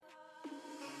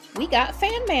we got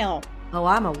fan mail. Oh,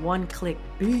 I'm a one-click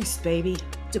beast, baby.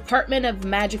 Department of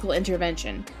Magical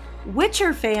Intervention.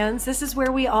 Witcher fans, this is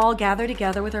where we all gather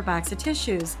together with our box of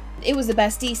tissues. It was the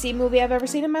best DC movie I've ever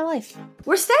seen in my life.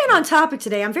 We're staying on topic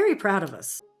today. I'm very proud of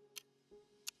us.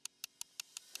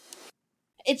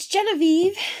 It's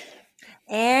Genevieve.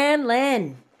 And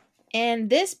Lynn. And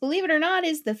this, believe it or not,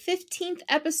 is the 15th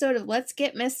episode of Let's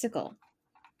Get Mystical.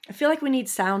 I feel like we need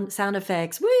sound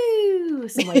effects. Woo!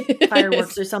 Some like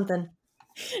fireworks or something.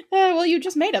 Well, you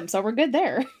just made them, so we're good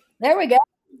there. There we go.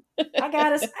 I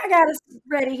got us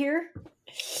ready here.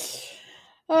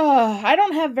 Oh, I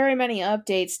don't have very many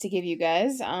updates to give you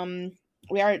guys.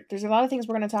 There's a lot of things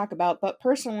we're going to talk about, but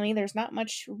personally, there's not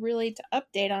much really to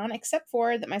update on, except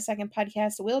for that my second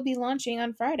podcast will be launching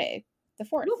on Friday, the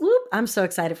 4th. Whoop, whoop. I'm so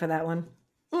excited for that one.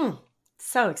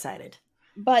 So excited.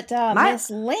 But Miss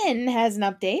Lynn has an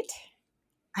update.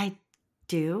 I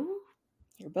do?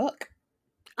 Your book.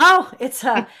 Oh, it's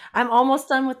I'm almost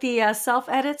done with the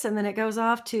self-edits, and then it goes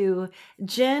off to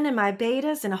Jen and my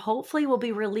betas, and hopefully will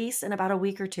be released in about a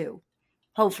week or two.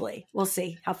 Hopefully. We'll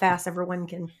see how fast everyone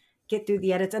can get through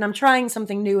the edits. And I'm trying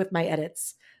something new with my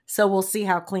edits, so we'll see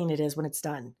how clean it is when it's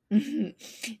done.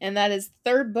 And that is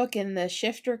third book in the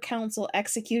Shifter Council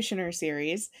Executioner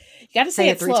series. You got to say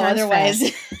it slow,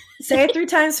 otherwise. Say it 3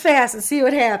 times fast and see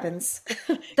what happens.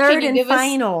 Third and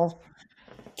final.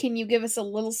 Can you give us a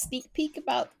little sneak peek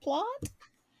about the plot?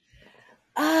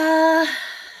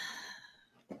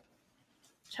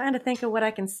 Trying to think of what I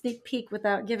can sneak peek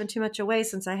without giving too much away,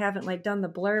 since I haven't done the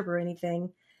blurb or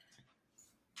anything.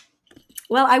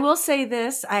 Well, I will say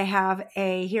this. I have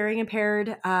a hearing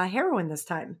impaired heroine this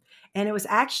time. And it was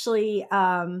actually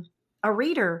a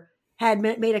reader had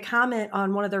made a comment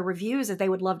on one of their reviews that they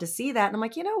would love to see that. And I'm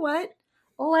like, you know what?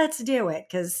 Let's do it.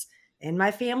 Because in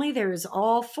my family, there's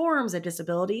all forms of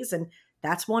disabilities. And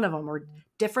that's one of them, or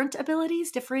differing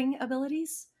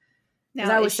abilities. Now,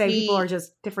 I would say people are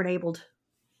just different abled.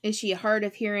 Is she hard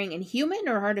of hearing in human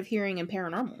or hard of hearing in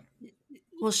paranormal?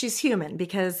 Well, she's human,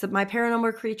 because my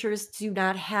paranormal creatures do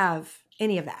not have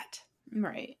any of that.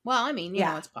 Right. Well, I mean, you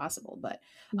know, it's possible, but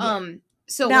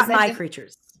so not my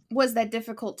creatures. Was that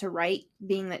difficult to write,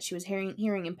 being that she was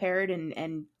hearing impaired,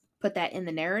 and put that in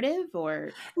the narrative,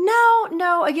 or?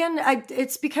 No. Again,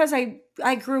 it's because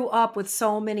I grew up with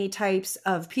so many types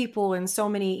of people and so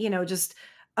many, just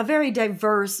a very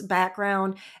diverse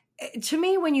background. To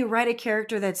me, when you write a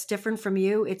character that's different from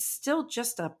you, it's still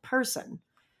just a person.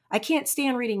 I can't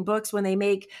stand reading books when they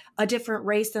make a different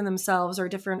race than themselves or a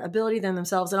different ability than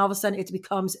themselves, and all of a sudden it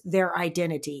becomes their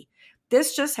identity.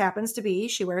 This just happens to be,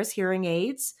 she wears hearing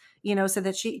aids, so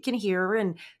that she can hear,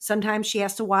 and sometimes she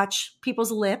has to watch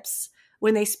people's lips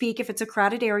when they speak if it's a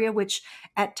crowded area, which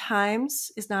at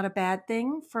times is not a bad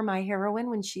thing for my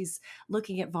heroine when she's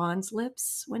looking at Vaughn's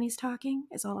lips when he's talking,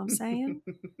 is all I'm saying.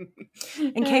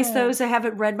 In case those that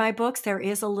haven't read my books, there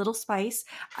is a little spice.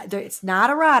 It's not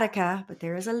erotica, but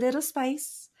there is a little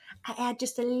spice. I add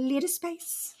just a little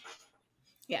spice.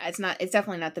 Yeah, it's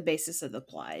definitely not the basis of the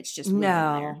plot. It's just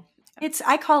no.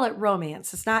 I call it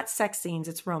romance. It's not sex scenes,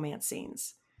 it's romance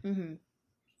scenes. Mm-hmm.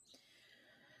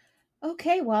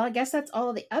 Okay, well, I guess that's all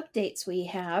of the updates we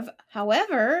have.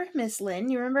 However, Miss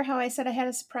Lynn, you remember how I said I had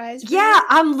a surprise for you?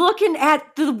 I'm looking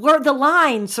at the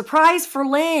line, surprise for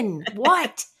Lynn.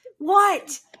 What?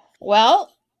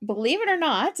 Well, believe it or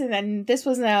not, and then this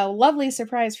was a lovely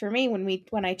surprise for me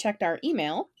when I checked our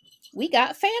email, we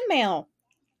got fan mail.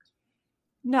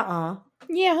 Nuh-uh.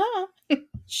 Yeah.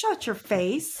 Shut your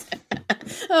face.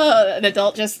 Oh, an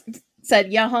adult just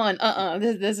said, yeah, hon,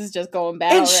 this is just going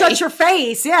bad. And shut your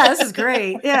face. Yeah, this is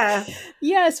great. Yeah.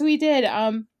 Yes, we did.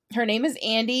 Her name is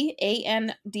Andi,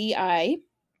 A-N-D-I.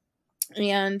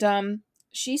 And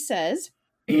she says,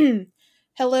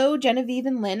 hello, Genevieve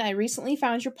and Lynn. I recently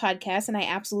found your podcast and I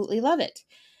absolutely love it.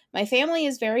 My family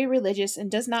is very religious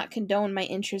and does not condone my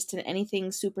interest in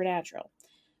anything supernatural.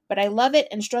 But I love it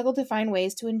and struggle to find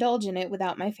ways to indulge in it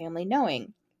without my family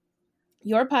knowing.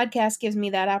 Your podcast gives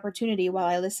me that opportunity while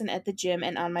I listen at the gym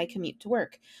and on my commute to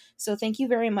work. So thank you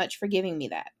very much for giving me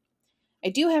that. I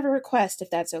do have a request, if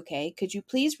that's okay. Could you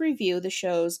please review the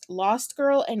shows Lost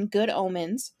Girl and Good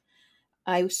Omens?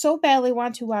 I so badly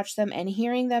want to watch them, and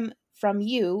hearing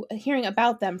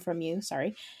about them from you,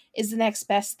 is the next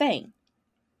best thing.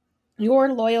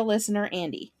 Your loyal listener,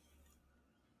 Andi.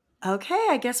 Okay,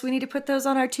 I guess we need to put those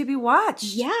on our to be watched.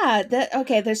 Yeah,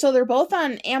 so they're both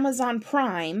on Amazon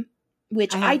Prime,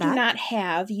 which I do not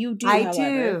have. You do, I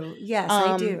however. do. Yes,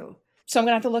 I do. So I'm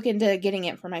going to have to look into getting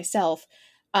it for myself.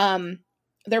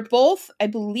 They're both, I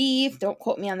believe, don't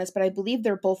quote me on this, but I believe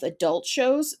they're both adult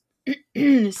shows.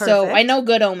 So I know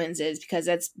Good Omens is, because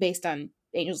that's based on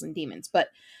angels and demons. But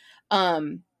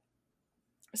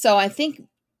so I think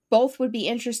both would be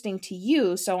interesting to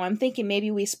you. So I'm thinking maybe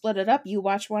we split it up. You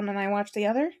watch one and I watch the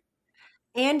other.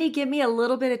 Andy, give me a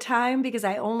little bit of time because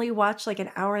I only watch like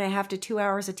an hour and a half to 2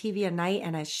 hours of TV a night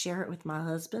and I share it with my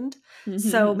husband.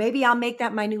 So maybe I'll make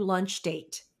that my new lunch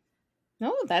date.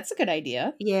 Oh, that's a good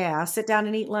idea. Yeah, I'll sit down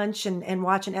and eat lunch and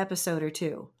watch an episode or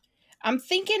two. I'm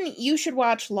thinking you should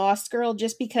watch Lost Girl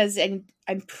just because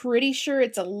I'm pretty sure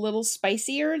it's a little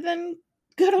spicier than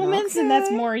Good Omens, and that's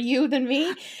more you than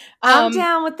me. I'm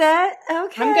down with that.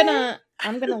 Okay.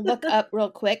 I'm gonna look up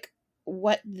real quick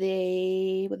what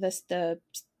the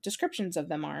descriptions of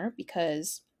them are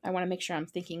because I want to make sure I'm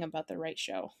thinking about the right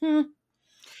show.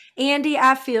 Andy,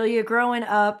 I feel you. Growing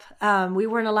up, we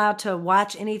weren't allowed to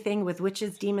watch anything with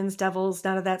witches, demons, devils,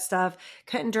 none of that stuff.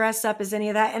 Couldn't dress up as any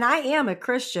of that. And I am a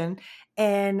Christian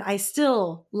and I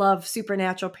still love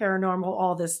supernatural, paranormal,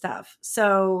 all this stuff.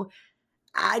 So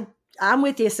I'm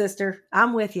with you, sister.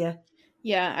 I'm with you.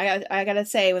 Yeah, I gotta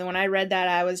say, when I read that,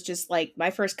 I was just like,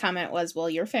 my first comment was, well,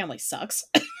 your family sucks.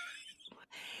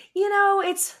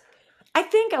 I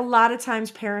think a lot of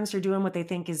times parents are doing what they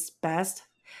think is best.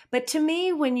 But to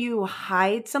me, when you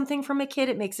hide something from a kid,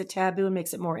 it makes it taboo and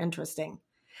makes it more interesting.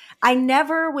 When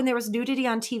there was nudity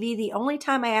on TV, the only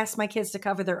time I asked my kids to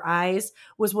cover their eyes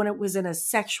was when it was in a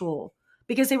sexual,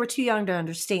 because they were too young to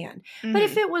understand. Mm-hmm. But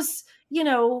if it was,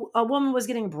 a woman was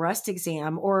getting a breast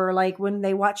exam, or like when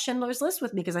they watch Schindler's List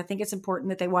with me, because I think it's important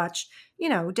that they watch,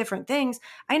 different things,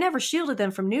 I never shielded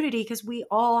them from nudity because we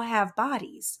all have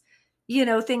bodies.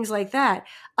 Things like that.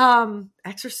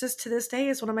 Exorcist to this day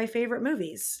is one of my favorite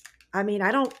movies. I mean,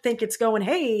 I don't think it's going,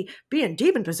 hey, being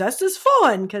demon possessed is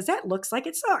fun, because that looks like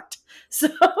it sucked. So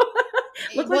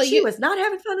she was not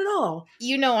having fun at all.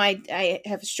 I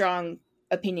have a strong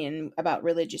opinion about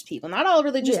religious people. Not all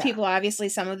religious people, obviously.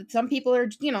 Some people are,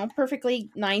 perfectly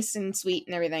nice and sweet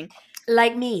and everything.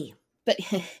 Like me.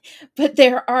 But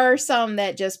there are some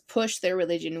that just push their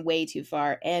religion way too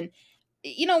far. And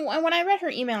when I read her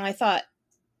email, I thought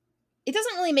it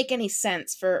doesn't really make any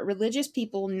sense for religious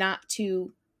people not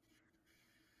to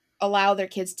allow their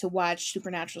kids to watch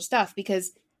supernatural stuff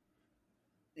because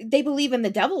they believe in the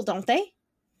devil, don't they?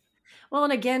 Well,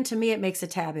 and again, to me, it makes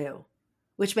it taboo,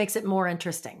 which makes it more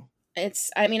interesting. I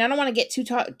don't want to get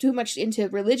too much into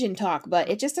religion talk,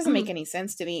 but it just doesn't make any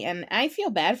sense to me. And I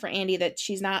feel bad for Andy that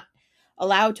she's not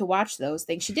allowed to watch those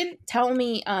things. She didn't tell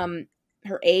me,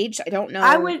 her age. I don't know.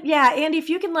 Andy, if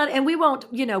you can and we won't,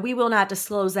 we will not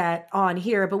disclose that on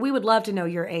here, but we would love to know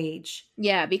your age.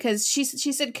 Yeah, because she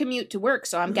said commute to work,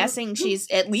 so I'm guessing she's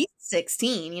at least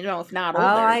 16, if not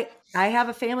older. I have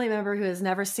a family member who has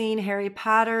never seen Harry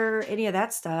Potter, any of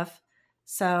that stuff.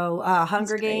 So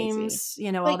Hunger Games,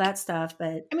 all that stuff.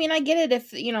 But I mean, I get it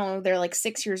if, they're like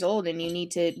 6 years old and you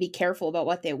need to be careful about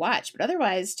what they watch, but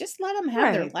otherwise just let them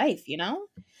have their life,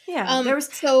 Yeah, there was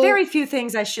very few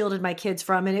things I shielded my kids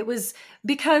from, and it was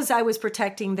because I was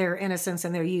protecting their innocence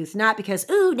and their youth, not because,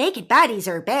 ooh, naked bodies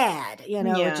are bad.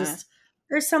 Just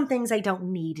there's some things I don't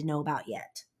need to know about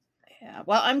yet. Yeah,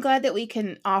 well, I'm glad that we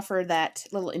can offer that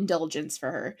little indulgence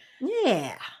for her.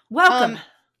 Yeah, welcome.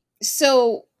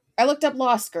 So I looked up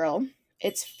Lost Girl.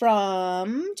 It's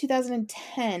from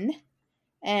 2010,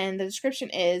 and the description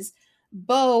is,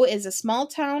 Bo is a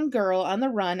small-town girl on the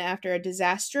run after a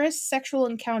disastrous sexual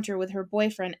encounter with her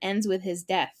boyfriend ends with his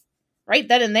death. Right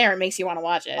then and there, it makes you want to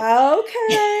watch it.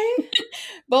 Okay.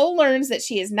 Bo learns that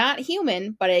she is not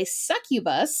human, but a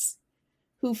succubus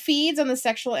who feeds on the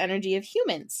sexual energy of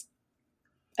humans.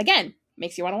 Again,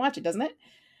 makes you want to watch it, doesn't it?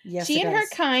 Yes, she and her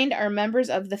kind are members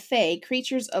of the Fae,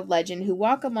 creatures of legend who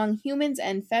walk among humans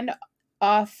and fend them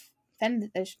off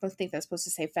in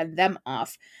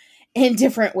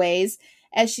different ways.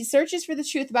 As she searches for the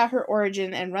truth about her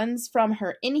origin and runs from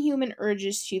her inhuman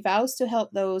urges, she vows to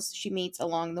help those she meets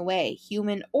along the way,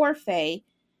 human or fae,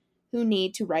 who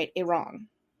need to right a wrong.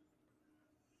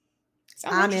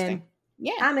 Sounds interesting.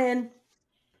 Yeah, I'm in.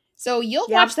 So you'll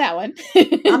watch that one.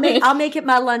 I'll make it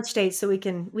my lunch date so we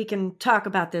can talk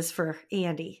about this for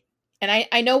Andy. And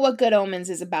I know what Good Omens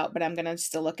is about, but I'm gonna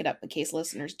still look it up in case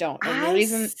listeners don't. And I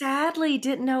sadly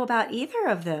didn't know about either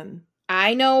of them.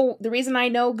 I know the reason I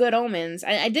know Good Omens.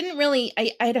 I didn't really.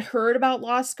 I had heard about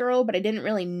Lost Girl, but I didn't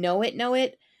really know it.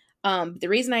 The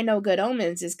reason I know Good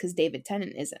Omens is because David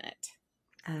Tennant is in it.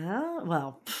 Oh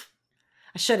well,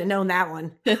 I should have known that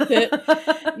one.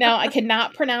 Now I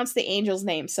cannot pronounce the angel's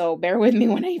name, so bear with me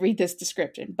when I read this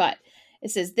description. But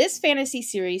it says this fantasy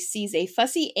series sees a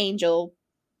fussy angel,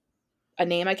 a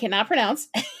name I cannot pronounce,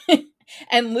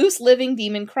 and loose living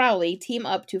demon Crowley team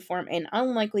up to form an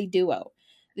unlikely duo.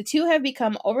 The two have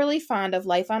become overly fond of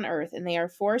life on Earth, and they are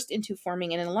forced into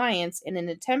forming an alliance in an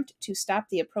attempt to stop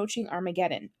the approaching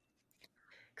Armageddon.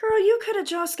 Girl, you could have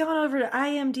just gone over to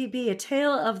IMDb. A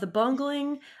Tale of the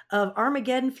Bungling of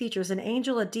Armageddon features an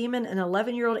angel, a demon, an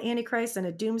 11-year-old Antichrist, and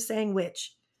a doomsaying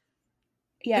witch.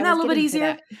 Yeah, Isn't that a little bit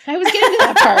easier? I was getting to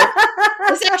that part.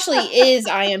 This actually is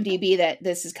IMDb that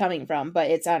this is coming from,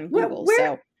 but it's on Google.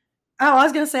 So, oh, I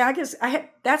was gonna say, I guess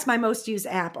that's my most used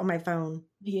app on my phone.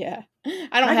 Yeah,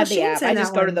 I don't have the app. I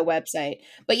just go to the website.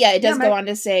 But yeah, it does go on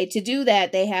to say to do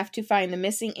that, they have to find the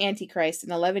missing Antichrist,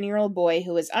 an 11-year-old boy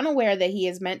who is unaware that he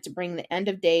is meant to bring the end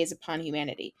of days upon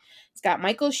humanity. It's got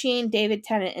Michael Sheen, David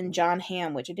Tennant, and John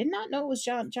Hamm, which I did not know was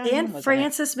John Hamm. And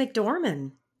Frances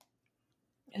McDormand.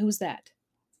 Who's that?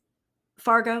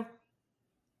 Fargo.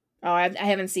 Oh, I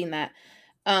haven't seen that.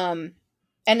 And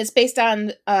it's based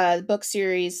on a book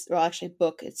series. Well, actually,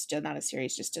 book. It's still not a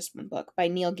series, just one book by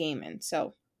Neil Gaiman.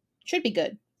 So, should be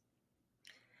good.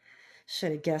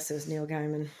 Should have guessed it was Neil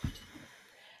Gaiman.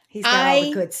 He's got all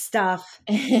the good stuff.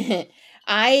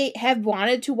 I have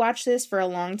wanted to watch this for a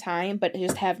long time, but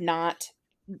just have not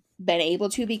been able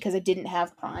to because I didn't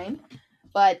have Prime.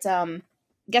 But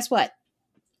guess what?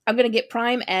 I'm going to get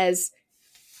Prime as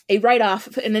a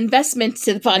write-off, an investment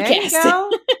to the podcast.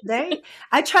 There you go.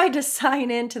 I tried to sign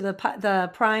into the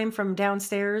Prime from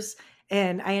downstairs,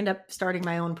 and I end up starting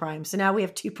my own Prime. So now we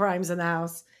have 2 Primes in the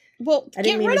house. Well,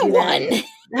 get rid of one.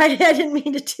 I didn't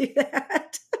mean to do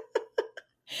that.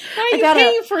 Why are you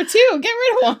paying for 2? Get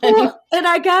rid of one. Well, and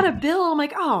I got a bill. I'm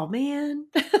like, oh, man.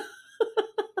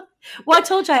 Well, I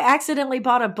told you I accidentally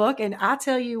bought a book, and I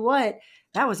tell you what,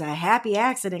 that was a happy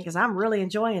accident because I'm really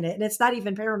enjoying it. And it's not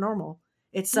even paranormal.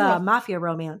 It's mafia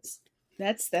romance.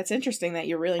 That's interesting that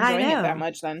you're really enjoying it that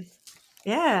much then.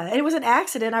 Yeah, it was an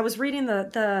accident. I was reading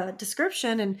the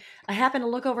description and I happened to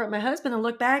look over at my husband and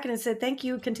look back and it said, "Thank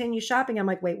you, continue shopping." I'm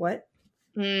like, wait, what?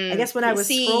 I guess when I was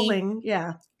scrolling,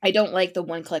 yeah. I don't like the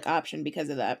one-click option because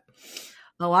of that.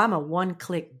 Oh, I'm a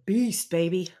one-click beast,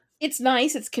 baby. It's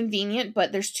nice, it's convenient,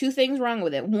 but there's 2 things wrong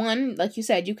with it. One, like you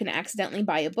said, you can accidentally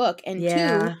buy a book. And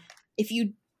 2, if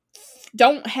you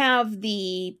don't have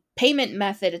the payment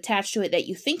method attached to it that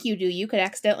you think you do, you could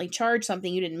accidentally charge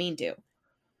something you didn't mean to.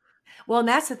 Well, and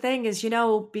that's the thing is,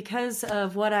 because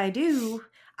of what I do,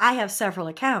 I have several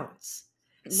accounts.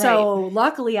 Right. So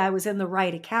luckily I was in the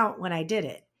right account when I did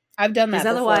it. I've done that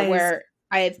before where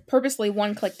I have purposely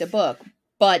one-clicked a book,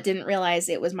 but didn't realize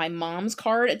it was my mom's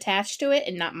card attached to it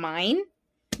and not mine.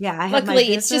 Yeah, I have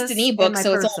luckily it's just an ebook,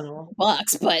 so it's all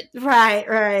 $bucks, but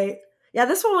right. Yeah,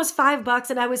 this one was $5,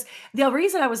 and the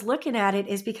reason I was looking at it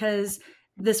is because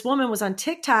this woman was on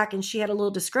TikTok and she had a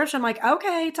little description. I'm like,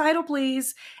 okay, title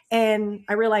please. And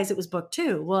I realized it was book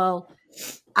 2. Well,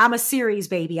 I'm a series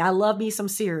baby. I love me some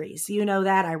series. You know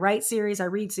that. I write series, I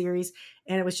read series,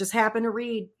 and it was just happened to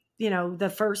read,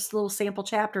 the first little sample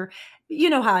chapter. You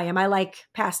know how I am. I like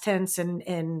past tense and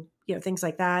things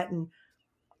like that. And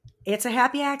it's a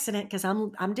happy accident because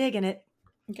I'm digging it.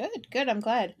 Good. I'm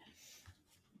glad.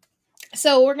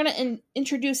 So we're going to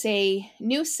introduce a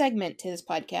new segment to this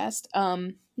podcast.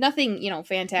 Nothing,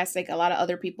 fantastic. A lot of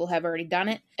other people have already done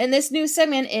it. And this new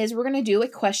segment is we're going to do a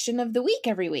question of the week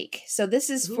every week. So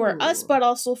this is for us, but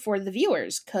also for the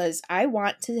viewers, because I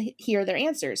want to hear their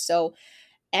answers. So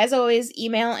as always,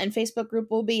 email and Facebook group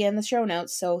will be in the show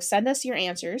notes. So send us your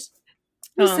answers.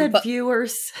 You said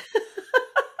viewers.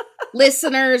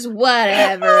 Listeners,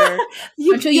 whatever.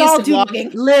 I'm too used to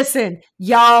vlogging. Listen,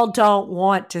 y'all don't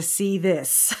want to see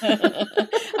this.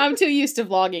 I'm too used to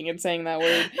vlogging and saying that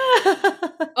word.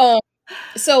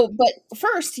 But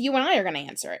first, you and I are going to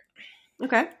answer it.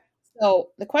 Okay.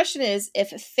 So the question is, if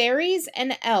fairies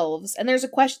and elves, and there's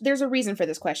a reason for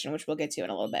this question, which we'll get to in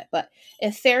a little bit, but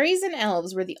if fairies and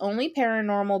elves were the only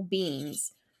paranormal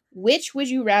beings, which would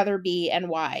you rather be and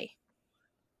why?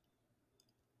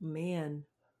 Man.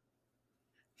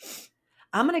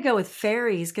 I'm going to go with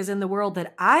fairies because in the world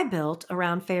that I built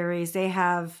around fairies, they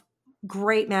have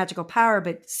great magical power,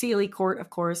 but Seelie Court, of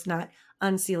course, not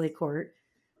Unseelie Court.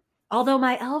 Although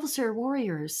my elves are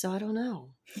warriors, so I don't know.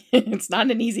 It's not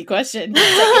an easy question.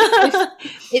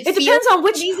 It depends on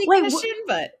which question,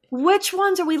 but which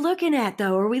ones are we looking at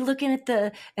though? Are we looking at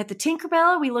the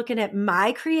Tinkerbell? Are we looking at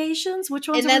my creations? Which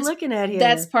ones are we looking at here?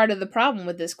 That's part of the problem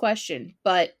with this question.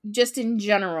 But just in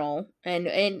general,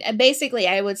 and basically,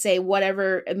 I would say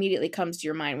whatever immediately comes to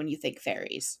your mind when you think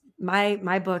fairies.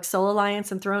 My book, Soul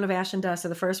Alliance and Throne of Ash and Dust, are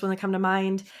the first one that come to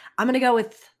mind. I'm gonna go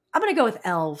with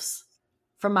elves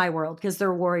from my world because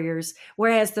they're warriors,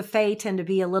 whereas the Fae tend to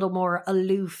be a little more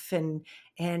aloof and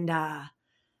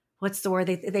what's the word?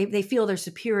 They feel they're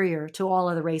superior to all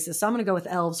other races. So I'm going to go with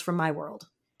elves from my world.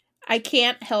 I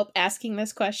can't help asking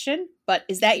this question, but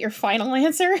is that your final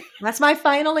answer? That's my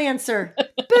final answer.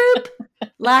 Boop.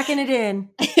 Locking it in.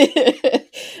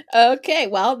 Okay,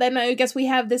 well, then I guess we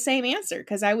have the same answer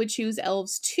because I would choose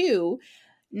elves too.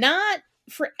 Not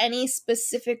for any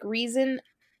specific reason,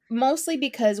 mostly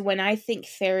because when I think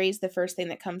fairies, the first thing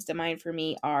that comes to mind for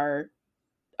me are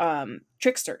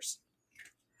tricksters.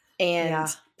 And Yeah.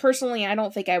 personally, I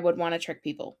don't think I would want to trick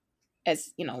people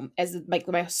as, as like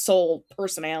my sole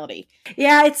personality.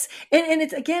 Yeah, and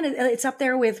it's again, it's up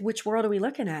there with which world are we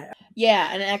looking at? Yeah,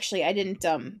 and actually I didn't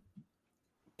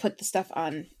put the stuff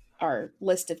on our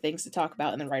list of things to talk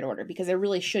about in the right order because I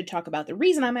really should talk about the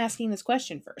reason I'm asking this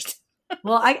question first.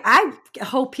 Well, I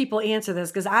hope people answer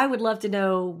this because I would love to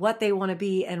know what they want to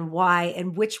be and why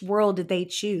and which world did they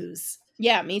choose.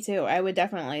 Yeah, me too. I would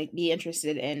definitely be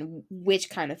interested in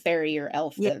which kind of fairy or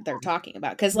elf Yeah. that they're talking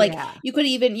about because like Yeah. you could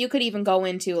even go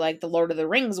into like the Lord of the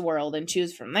Rings world and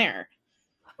choose from there.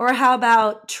 Or how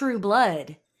about True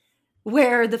Blood,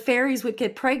 where the fairies would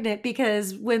get pregnant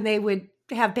because when they would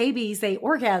have babies, they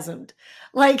orgasmed.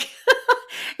 Like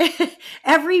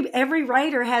every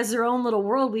writer has their own little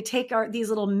world. We take these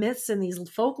little myths and these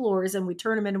folklores and we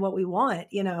turn them into what we want,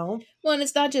 you know? Well, and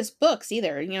it's not just books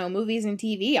either. Movies and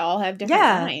TV all have different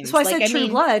Yeah. kinds. That's why I Like said True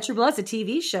Blood. True Blood's a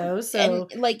TV show. So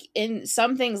and like in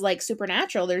some things like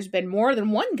Supernatural, there's been more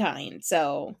than one kind.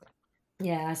 So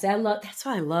yeah, see, that's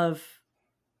why I love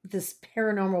this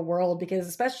paranormal world because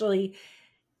especially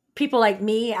people like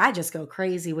me, I just go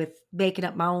crazy with making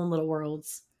up my own little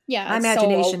worlds. yeah, My it's so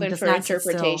imagination open does for not sit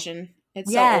still. interpretation.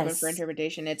 It's so open for Yes.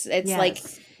 interpretation. It's Yes. like,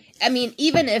 I mean,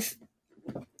 even if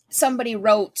somebody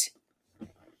wrote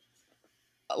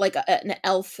like an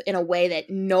elf in a way that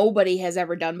nobody has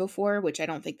ever done before, which I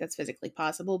don't think that's physically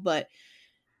possible, but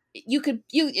you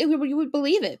would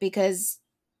believe it because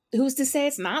who's to say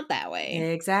it's not that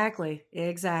way? Exactly.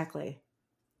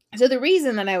 So the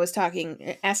reason that I was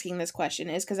asking this question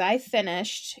is because I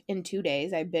finished in 2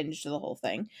 days. I binged the whole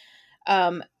thing.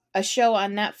 A show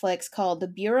on Netflix called The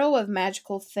Bureau of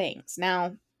Magical Things.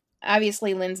 Now,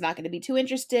 obviously, Lynn's not going to be too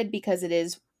interested because it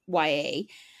is YA.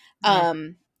 Yeah.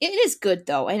 It is good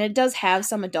though, and it does have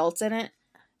some adults in it.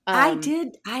 I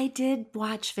did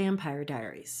watch Vampire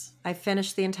Diaries. I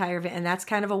finished the entire and that's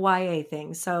kind of a YA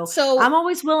thing. So I'm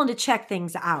always willing to check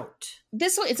things out.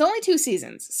 It's only 2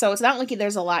 seasons, so it's not like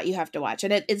there's a lot you have to watch,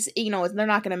 and it's they're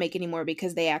not going to make any more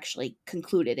because they actually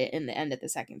concluded it in the end of the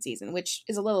second season, which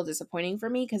is a little disappointing for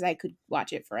me because I could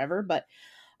watch it forever. But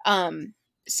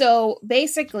so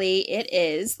basically, it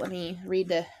is. Let me read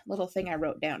the little thing I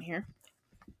wrote down here.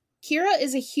 Kira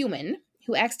is a human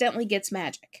who accidentally gets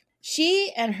magic.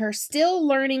 She and her still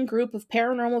learning group of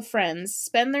paranormal friends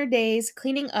spend their days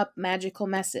cleaning up magical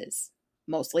messes,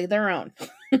 mostly their own.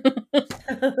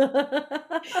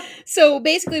 So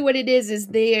basically what it is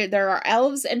there are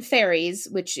elves and fairies,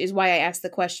 which is why I asked the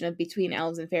question of between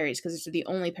elves and fairies, because these are the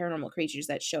only paranormal creatures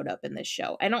that showed up in this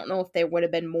show. I don't know if there would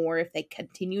have been more if they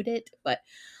continued it, but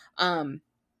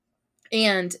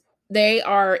and they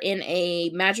are in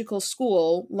a magical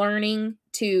school learning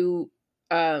to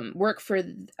work for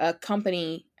a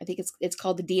company. I think it's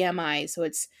called the DMI, so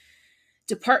it's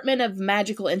Department of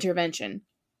Magical Intervention.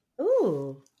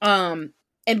 Ooh. And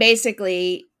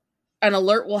basically an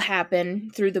alert will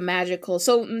happen through the magical.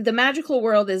 So the magical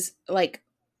world is like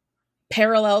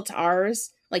parallel to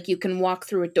ours. Like you can walk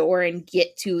through a door and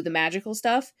get to the magical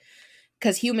stuff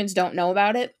because humans don't know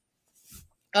about it.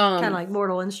 Kind of like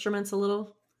Mortal Instruments a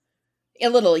little. A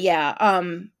little, yeah.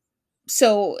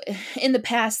 So in the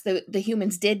past, the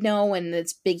humans did know, and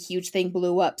this big, huge thing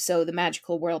blew up. So the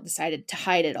magical world decided to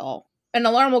hide it all. An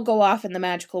alarm will go off in the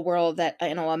magical world that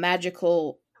a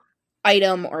magical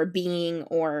item or being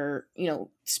or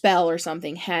spell or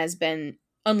something has been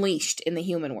unleashed in the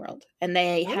human world, and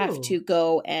they have to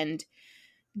go and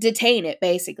detain it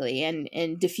basically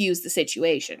and diffuse the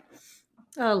situation.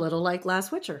 A little like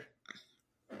Last Witcher.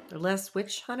 Or Last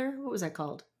Witch Hunter? What was that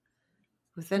called?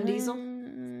 With Vin Diesel?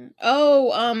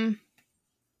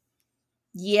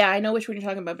 Yeah, I know which one you're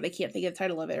talking about, but I can't think of the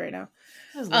title of it right now.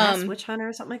 That was Last Witch Hunter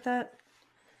or something like that.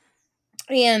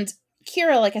 And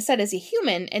Kira, like I said, is a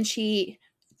human, and she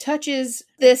touches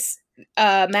this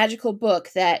magical book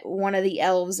that one of the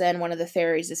elves and one of the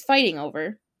fairies is fighting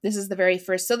over. This is the very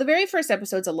first. So the very first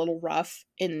episode's a little rough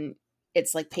in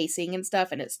its like pacing and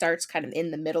stuff, and it starts kind of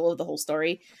in the middle of the whole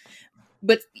story.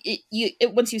 But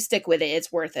once you stick with it,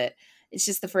 it's worth it. It's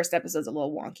just the first episode's a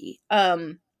little wonky.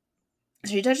 So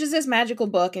she touches this magical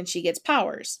book and she gets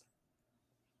powers.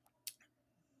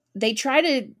 They try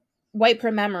to wipe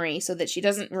her memory so that she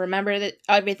doesn't remember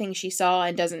everything she saw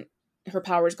and her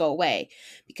powers go away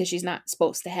because she's not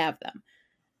supposed to have them.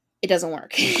 it doesn't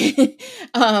work.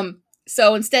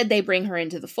 So instead they bring her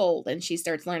into the fold and she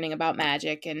starts learning about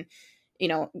magic and,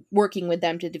 working with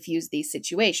them to diffuse these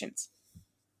situations.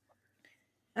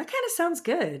 That kind of sounds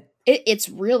good. It's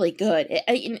really good.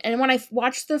 And when I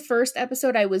watched the first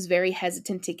episode, I was very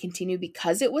hesitant to continue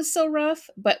because it was so rough.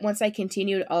 But once I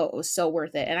continued, it was so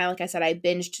worth it. And like I said, I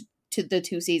binged to the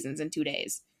 2 seasons in 2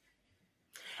 days.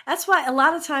 That's why a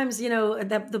lot of times,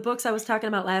 the books I was talking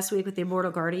about last week with the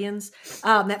Immortal Guardians,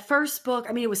 that first book,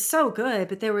 I mean, it was so good,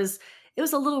 but it was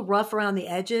a little rough around the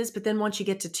edges. But then once you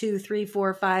get to 2, 3,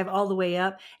 4, 5, all the way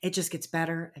up, it just gets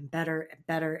better and better and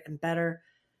better and better.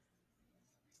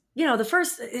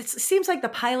 It seems like the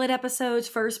pilot episodes,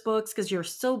 first books, because you're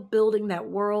still building that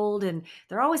world and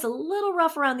they're always a little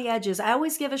rough around the edges. I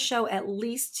always give a show at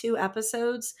least 2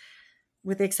 episodes,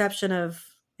 with the exception of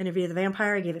Interview with the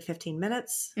Vampire. I gave it 15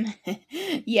 minutes.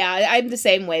 Yeah, I'm the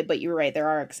same way, but you're right. There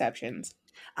are exceptions.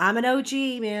 I'm an OG,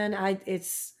 man.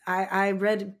 I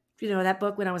read, that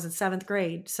book when I was in 7th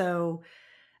grade. So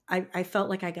I felt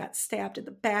like I got stabbed in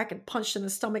the back and punched in the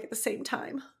stomach at the same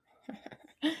time.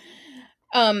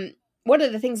 One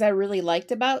of the things I really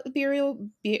liked about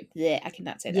I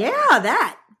cannot say that. Yeah,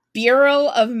 that Bureau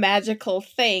of Magical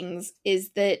Things is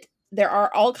that there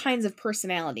are all kinds of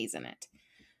personalities in it.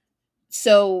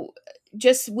 So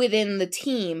just within the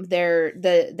team,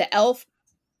 the elf,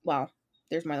 well,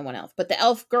 there's more than one elf, but the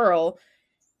elf girl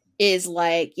is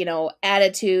like,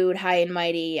 attitude, high and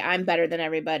mighty, I'm better than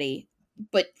everybody.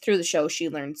 But through the show, she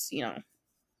learns,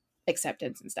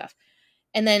 acceptance and stuff.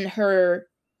 And then her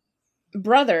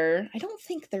brother, I don't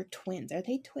think they're twins. Are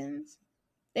they twins?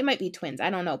 They might be twins. I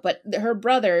don't know. But her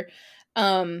brother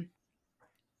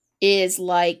is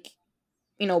like,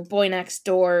 boy next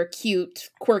door, cute,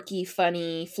 quirky,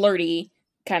 funny, flirty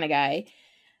kind of guy.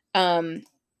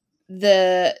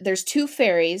 There's 2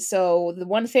 fairies. So the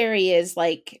one fairy is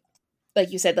like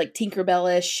you said, like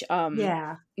Tinkerbellish,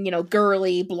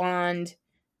 girly, blonde,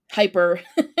 hyper,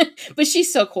 but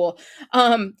she's so cool.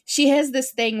 She has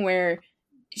this thing where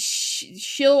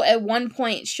she'll at one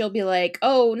point she'll be like,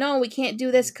 oh no, we can't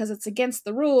do this because it's against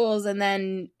the rules, and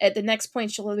then at the next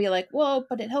point she'll be like, well,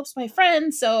 but it helps my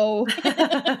friend, so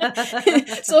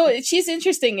so she's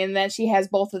interesting in that she has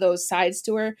both of those sides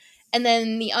to her. And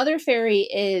then the other fairy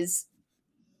is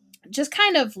just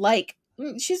kind of like,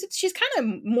 she's kind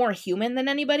of more human than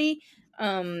anybody,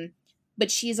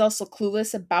 but she's also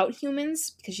clueless about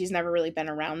humans because she's never really been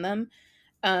around them.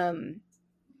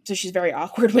 So she's very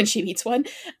awkward when she meets one.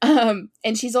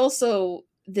 And she's also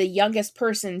the youngest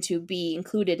person to be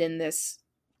included in this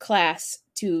class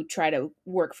to try to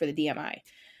work for the DMI,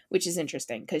 which is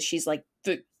interesting because she's like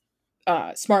the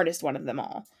smartest one of them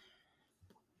all.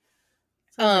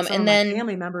 And then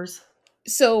family members.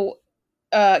 So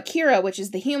Kira, which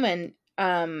is the human,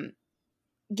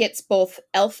 gets both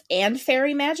elf and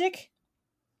fairy magic,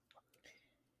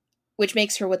 which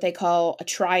makes her what they call a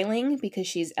triling because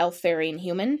she's elf, fairy, and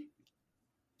human.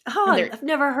 Oh, I've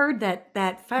never heard that.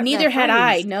 Neither had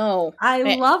I. No,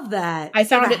 I love that. I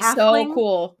found it so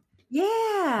cool.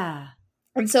 Yeah.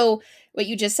 And so, what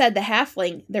you just said, the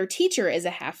halfling, their teacher is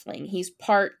a halfling. He's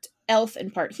part elf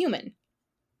and part human,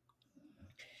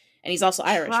 and he's also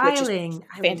Irish, triling. Which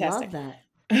is fantastic. I love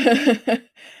that.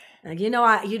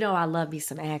 I love me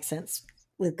some accents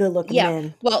with good looking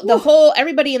men. Well,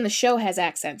 everybody in the show has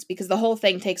accents because the whole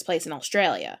thing takes place in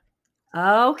Australia.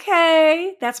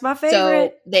 Okay, that's my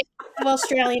favorite. So they have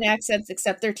Australian accents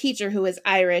except their teacher, who is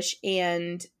Irish,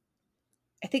 and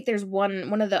I think there's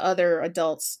one of the other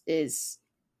adults is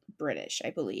British, I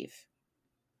believe.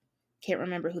 Can't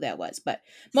remember who that was, but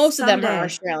most of them are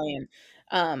Australian.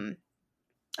 I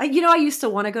used to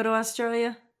want to go to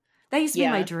Australia. That used to be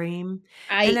my dream.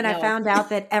 And then I found out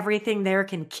that everything there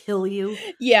can kill you.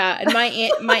 Yeah, and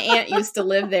my aunt used to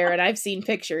live there, and I've seen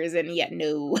pictures, and yet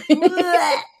no.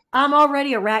 I'm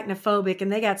already arachnophobic,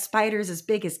 and they got spiders as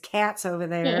big as cats over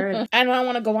there. I don't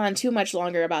want to go on too much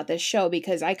longer about this show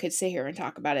because I could sit here and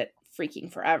talk about it freaking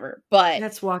forever. But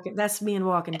that's me and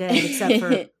Walking Dead, except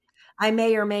for I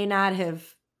may or may not have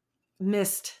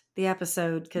missed the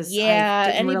episode because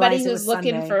anybody who's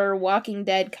looking for Walking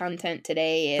Dead content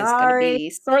today is going to be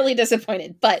sorely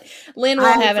disappointed. But Lynn will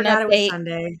have an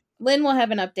update. Lynn will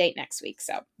have an update next week.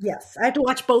 So yes, I have to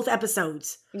watch both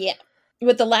episodes. Yeah.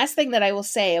 But the last thing that I will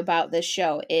say about this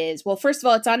show is, well, first of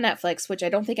all, it's on Netflix, which I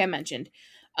don't think I mentioned.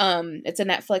 It's a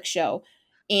Netflix show.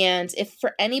 And if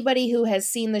for anybody who has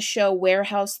seen the show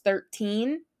Warehouse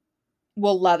 13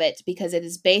 will love it because it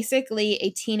is basically a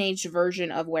teenage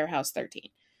version of Warehouse 13.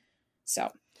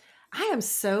 So I am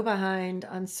so behind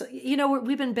on,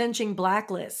 we've been binging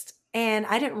Blacklist and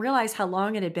I didn't realize how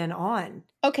long it had been on.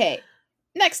 Okay.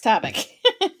 Next topic.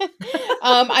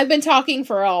 I've been talking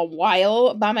for a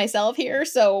while by myself here,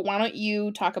 so why don't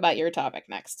you talk about your topic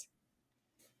next?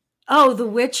 Oh, The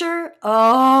Witcher?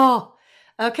 Oh,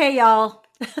 okay, y'all.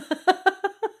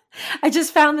 I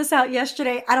just found this out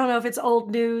yesterday. I don't know if it's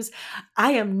old news.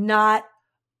 I am not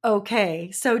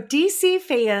okay. So, DC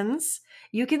fans,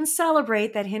 you can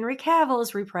celebrate that Henry Cavill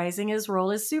is reprising his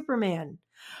role as Superman.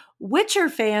 Witcher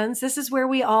fans, this is where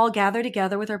we all gather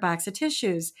together with our box of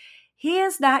tissues. He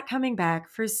is not coming back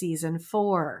for season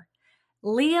 4.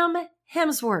 Liam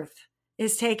Hemsworth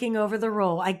is taking over the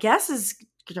role. I guess as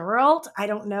Geralt. I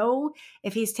don't know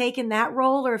if he's taken that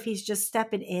role or if he's just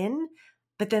stepping in.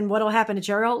 But then what'll happen to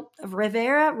Geralt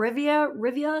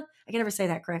Rivia? I can never say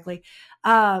that correctly.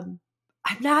 I'm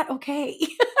not okay.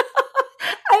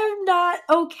 I'm not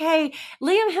okay.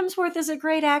 Liam Hemsworth is a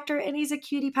great actor and he's a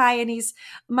cutie pie and he's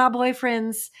my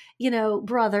boyfriend's,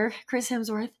 brother, Chris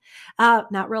Hemsworth.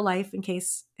 Not real life, in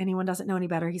case anyone doesn't know any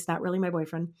better. He's not really my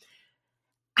boyfriend.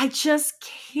 I just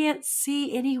can't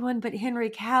see anyone but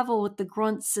Henry Cavill with the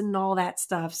grunts and all that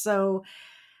stuff. So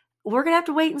we're going to have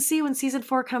to wait and see when season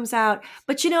 4 comes out.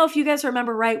 But if you guys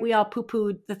remember right, we all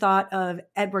poo-pooed the thought of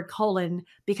Edward Cullen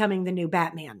becoming the new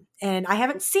Batman. And I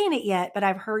haven't seen it yet, but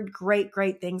I've heard great,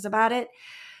 great things about it.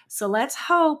 So let's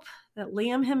hope that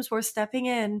Liam Hemsworth stepping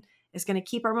in is going to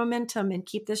keep our momentum and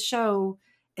keep this show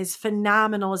as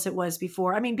phenomenal as it was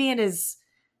before. I mean, being as,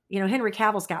 Henry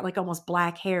Cavill's got like almost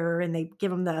black hair and they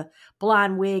give him the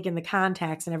blonde wig and the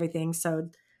contacts and everything. So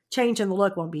changing the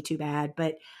look won't be too bad,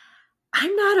 but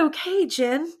I'm not okay,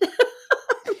 Jen.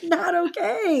 I'm not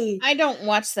okay. I don't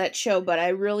watch that show, but I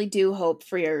really do hope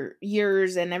for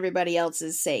yours and everybody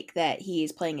else's sake that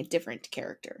he's playing a different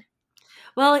character.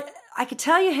 Well, I could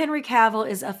tell you Henry Cavill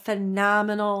is a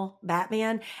phenomenal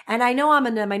Batman. And I know I'm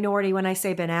in the minority when I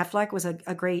say Ben Affleck was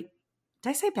a great, did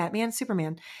I say Batman?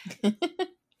 Superman.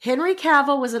 Henry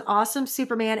Cavill was an awesome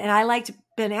Superman, and I liked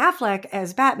Ben Affleck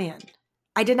as Batman.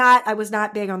 I was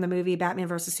not big on the movie Batman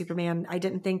versus Superman. I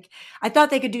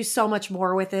thought they could do so much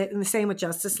more with it. And the same with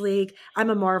Justice League. I'm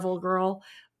a Marvel girl,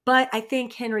 but I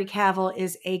think Henry Cavill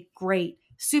is a great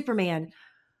Superman.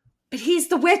 But he's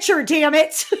the Witcher, damn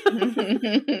it.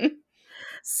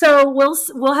 So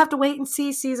we'll have to wait and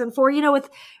see season 4. With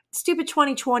stupid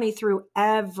 2020 threw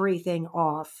everything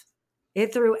off.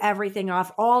 It threw everything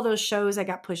off. All those shows that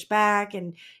got pushed back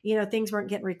and, things weren't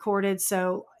getting recorded.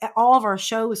 So all of our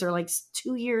shows are like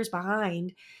 2 years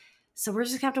behind. So we're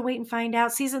just going to have to wait and find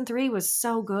out. Season 3 was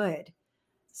so good.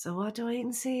 So we'll have to wait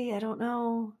and see. I don't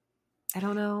know.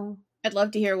 I'd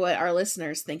love to hear what our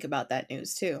listeners think about that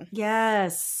news too.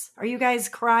 Yes. Are you guys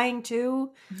crying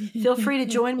too? Feel free to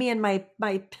join me in my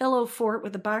pillow fort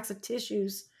with a box of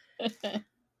tissues.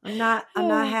 I'm not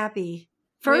happy.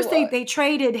 First, they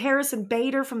traded Harrison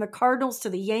Bader from the Cardinals to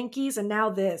the Yankees, and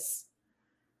now this.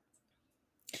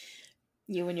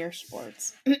 You and your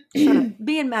sports.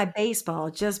 Me and my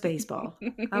baseball, just baseball.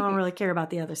 I don't really care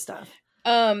about the other stuff.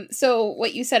 So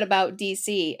what you said about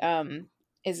DC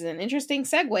is an interesting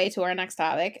segue to our next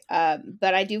topic.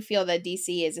 But I do feel that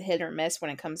DC is a hit or miss when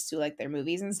it comes to like their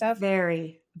movies and stuff.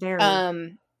 Very, very.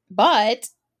 But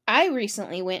I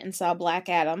recently went and saw Black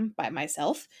Adam by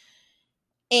myself.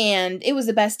 And it was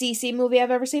the best DC movie I've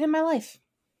ever seen in my life.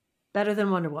 Better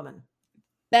than Wonder Woman.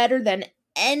 Better than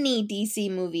any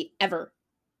DC movie ever.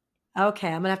 Okay,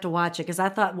 I'm going to have to watch it because I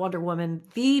thought Wonder Woman,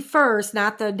 the first,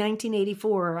 not the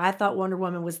 1984, I thought Wonder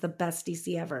Woman was the best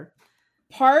DC ever.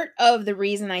 Part of the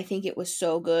reason I think it was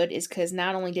so good is because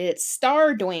not only did it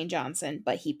star Dwayne Johnson,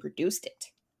 but he produced it.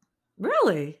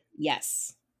 Really?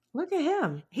 Yes. Look at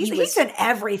him. He's in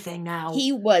everything now.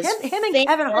 He was him and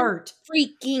Kevin Hart.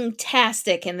 Freaking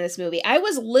tastic in this movie. I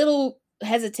was a little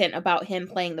hesitant about him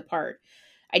playing the part.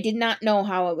 I did not know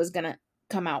how it was going to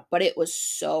come out, but it was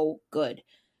so good.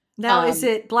 Now, is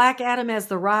it Black Adam as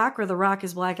The Rock or The Rock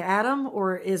as Black Adam,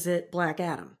 or is it Black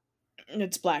Adam?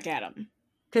 It's Black Adam.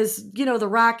 Because, The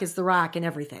Rock is The Rock in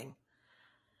everything.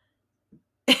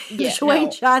 Yeah,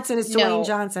 Dwayne Johnson is Dwayne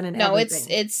Johnson and everything.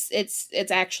 No,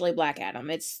 it's actually Black Adam.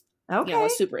 It's okay.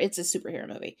 It's a superhero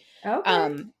movie.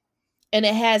 Okay. And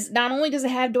it has, not only does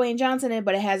it have Dwayne Johnson in it,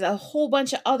 but it has a whole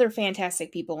bunch of other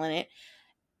fantastic people in it.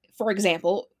 For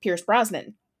example, Pierce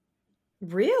Brosnan.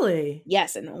 Really?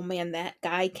 Yes, and oh man, that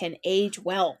guy can age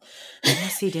well.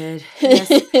 Yes, he did.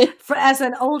 Yes. As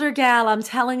an older gal, I'm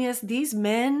telling you, these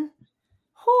men,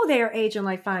 they are aging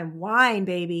like fine wine,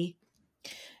 baby.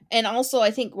 And also,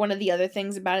 I think one of the other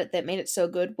things about it that made it so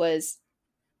good was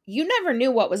you never knew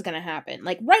what was going to happen.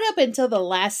 Like, right up until the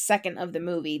last second of the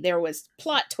movie, there was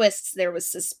plot twists, there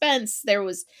was suspense,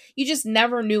 you just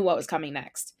never knew what was coming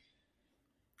next.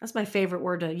 That's my favorite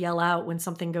word to yell out when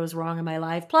something goes wrong in my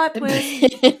life. Plot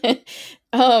twist.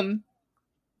 um,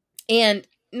 and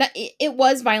it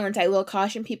was violent. I will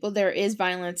caution people, there is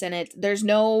violence in it. There's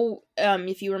no,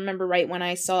 if you remember right, when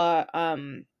I saw,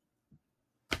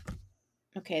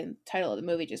 okay, the title of the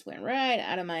movie just went right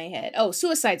out of my head. Oh,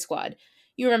 Suicide Squad.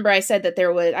 You remember I said that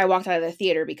I walked out of the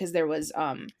theater because there was,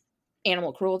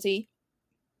 animal cruelty.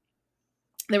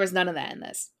 There was none of that in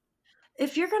this.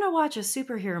 If you're gonna watch a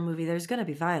superhero movie, there's gonna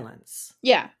be violence.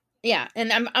 Yeah. Yeah.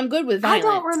 And I'm good with violence.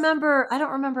 I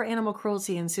don't remember animal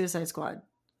cruelty in Suicide Squad.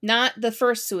 Not the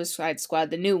first Suicide Squad,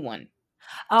 the new one.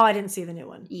 Oh, I didn't see the new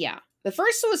one. Yeah. The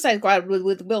first Suicide Squad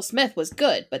with Will Smith was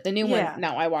good, but the new one,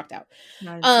 no, I walked out.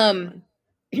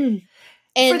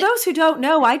 And for those who don't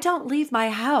know, I don't leave my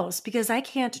house because I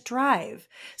can't drive.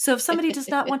 So if somebody does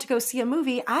not want to go see a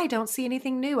movie, I don't see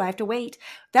anything new. I have to wait.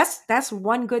 That's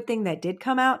one good thing that did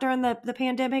come out during the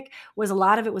pandemic, was a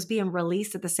lot of it was being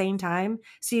released at the same time.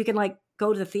 So you can like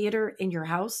go to the theater in your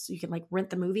house. You can like rent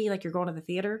the movie like you're going to the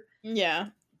theater. Yeah.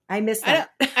 I missed that.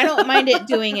 I don't mind it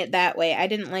doing it that way. I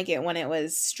didn't like it when it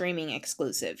was streaming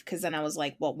exclusive, because then I was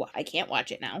like, well, I can't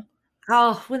watch it now.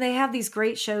 Oh, when they have these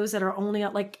great shows that are only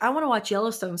on, like, I want to watch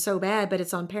Yellowstone so bad, but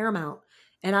it's on Paramount,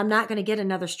 and I'm not going to get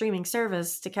another streaming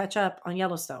service to catch up on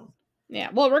Yellowstone. Yeah,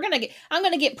 well, I'm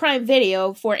gonna get Prime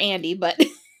Video for Andy, but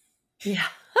yeah,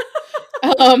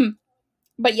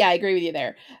 but yeah, I agree with you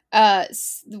there.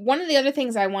 One of the other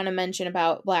things I want to mention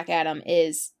about Black Adam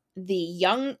is the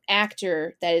young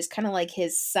actor that is kind of like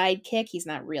his sidekick. He's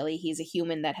not really; he's a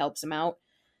human that helps him out.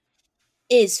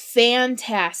 Is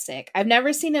fantastic. I've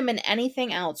never seen him in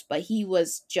anything else, but he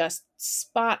was just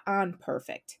spot on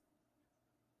perfect.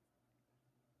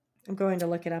 I'm going to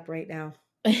look it up right now.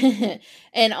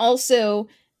 And also,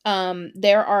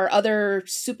 there are other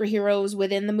superheroes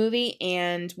within the movie,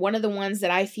 and one of the ones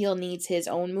that I feel needs his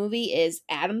own movie is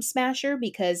Atom Smasher,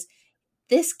 because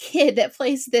this kid that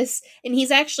plays this, and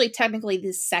he's actually technically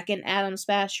the second Atom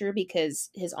Smasher because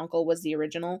his uncle was the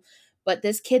original, but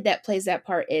this kid that plays that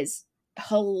part is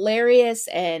hilarious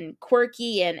and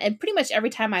quirky, and pretty much every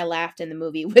time I laughed in the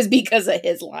movie was because of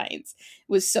his lines.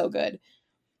 It was so good.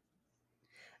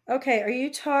 Okay, are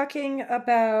you talking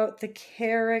about the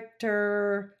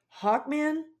character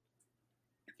Hawkman?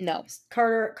 No.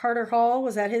 Carter Hall,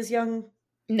 was that his young?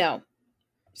 No.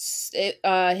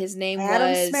 His name Atom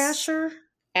was Smasher?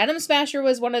 Atom Smasher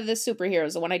was one of the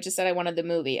superheroes, the one I just said I wanted the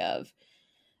movie of.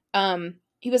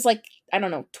 He was like, I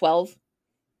don't know, 12.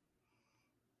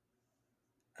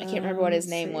 I can't remember what his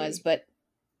name was, but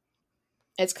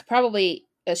it's probably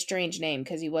a strange name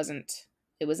because it was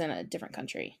in a different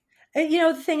country. And,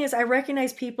 the thing is, I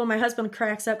recognize people. My husband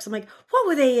cracks up because I'm like, what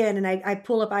were they in? And I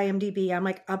pull up IMDb. I'm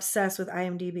like obsessed with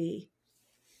IMDb.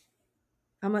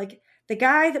 I'm like, the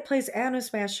guy that plays Atom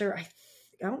Smasher, I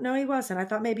don't know, he wasn't. I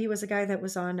thought maybe he was a guy that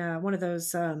was on one of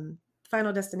those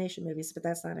Final Destination movies, but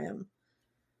that's not him.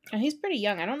 And he's pretty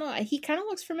young. I don't know. He kind of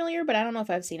looks familiar, but I don't know if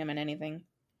I've seen him in anything.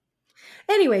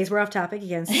 Anyways, we're off topic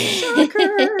again. Shocker.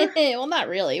 Well, not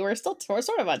really. We're sort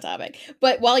of on topic.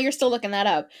 But while you're still looking that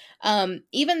up,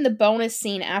 even the bonus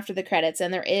scene after the credits,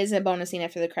 and there is a bonus scene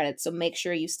after the credits, so make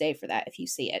sure you stay for that if you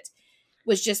see it,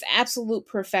 was just absolute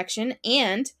perfection.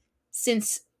 And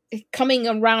since coming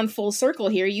around full circle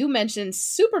here, you mentioned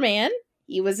Superman.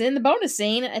 He was in the bonus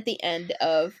scene at the end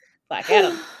of Black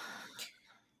Adam.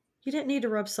 You didn't need to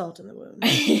rub salt in the wound.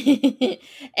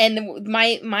 And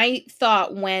my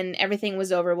thought when everything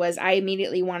was over was I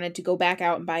immediately wanted to go back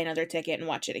out and buy another ticket and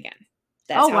watch it again.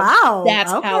 Wow.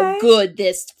 That's how good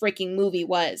this freaking movie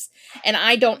was. And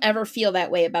I don't ever feel that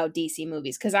way about DC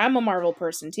movies because I'm a Marvel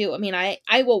person too. I mean, I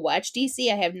will watch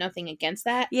DC. I have nothing against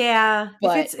that. Yeah.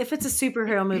 But if it's a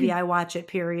superhero movie, I watch it,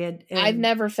 period. And I've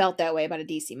never felt that way about a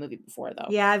DC movie before, though.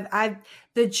 Yeah. I've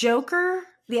the Joker,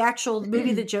 the actual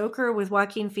movie The Joker with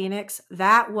Joaquin Phoenix,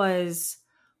 that was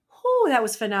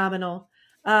phenomenal.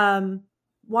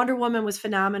 Wonder Woman was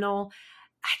phenomenal.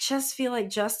 I just feel like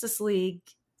Justice League,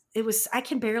 I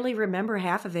can barely remember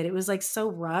half of it. It was like so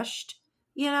rushed,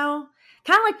 kind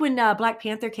of like when Black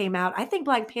Panther came out. I think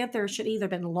Black Panther should either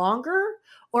been longer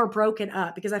or broken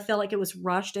up because I felt like it was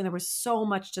rushed and there was so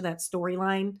much to that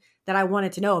storyline that I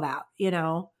wanted to know about,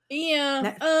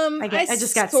 Yeah. I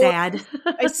just got sad.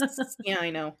 Yeah, I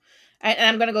know. And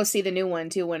I'm gonna go see the new one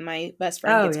too when my best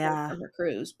friend gets back from her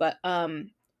cruise. But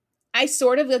I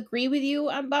sort of agree with you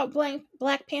about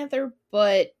Black Panther,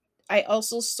 but I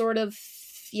also sort of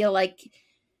feel like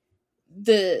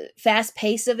the fast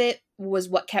pace of it was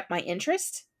what kept my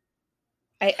interest.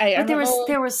 But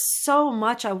there was so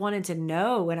much I wanted to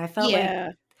know, and I felt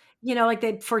like like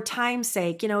they, for time's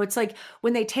sake, it's like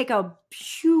when they take a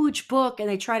huge book and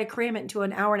they try to cram it into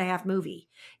an hour and a half movie.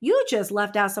 You just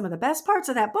left out some of the best parts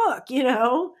of that book.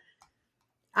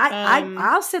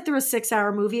 I'll sit through a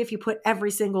 6-hour movie if you put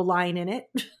every single line in it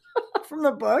from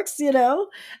the books.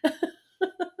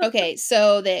 Okay,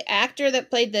 so the actor that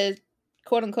played the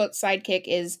quote-unquote sidekick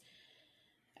is,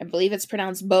 I believe it's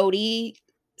pronounced Bodhi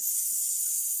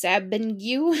Sabengue.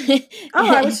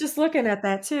 Oh, I was just looking at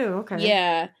that too. Okay.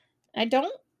 Yeah. I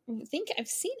don't think I've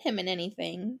seen him in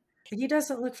anything. He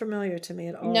doesn't look familiar to me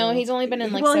at all. No, he's only been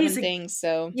in like 7 things,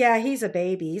 so. Yeah, he's a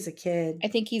baby. He's a kid. I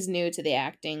think he's new to the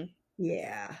acting.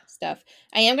 Yeah. Stuff.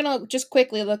 I am going to just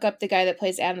quickly look up the guy that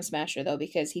plays Adam Smasher, though,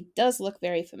 because he does look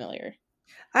very familiar.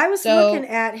 I was looking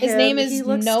at him. His name is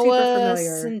Noah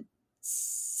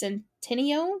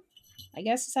Centineo, I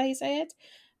guess is how you say it.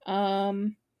 Yeah,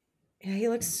 he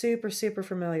looks super, super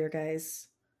familiar, guys.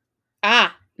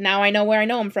 Now I know where I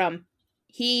know him from.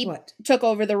 He took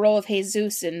over the role of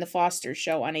Jesus in the Foster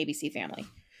show on ABC Family.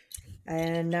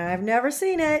 And I've never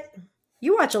seen it.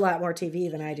 You watch a lot more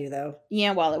TV than I do, though.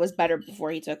 Yeah, well, it was better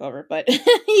before he took over, but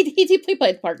he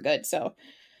played the part good, so.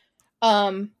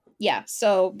 Yeah,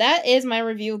 so that is my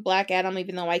review of Black Adam,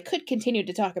 even though I could continue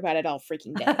to talk about it all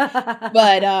freaking day.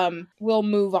 But we'll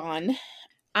move on.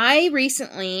 I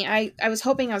recently, I was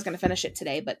hoping I was going to finish it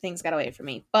today, but things got away from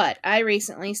me. But I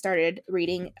recently started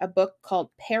reading a book called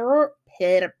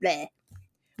Why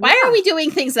are we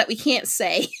doing things that we can't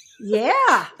say?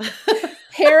 Yeah.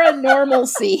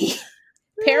 Paranormalcy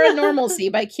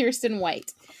by Kiersten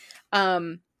White.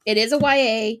 It is a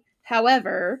YA.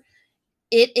 However,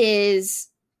 it's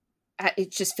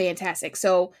just fantastic.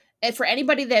 So for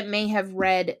anybody that may have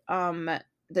read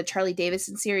the Charlie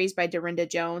Davison series by Dorinda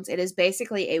Jones, it is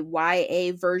basically a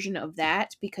YA version of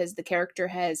that, because the character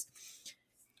has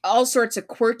all sorts of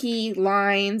quirky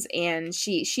lines, and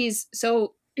she's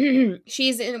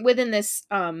within this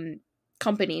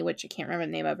company, which I can't remember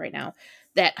the name of right now,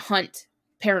 that hunt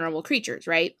paranormal creatures,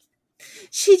 right?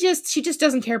 She just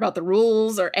doesn't care about the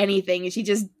rules or anything. She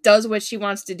just does what she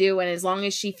wants to do, and as long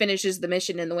as she finishes the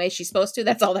mission in the way she's supposed to,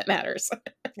 that's all that matters.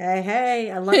 Hey,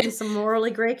 I love some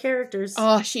morally gray characters.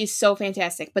 Oh, she's so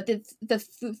fantastic. But the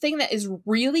thing that is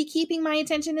really keeping my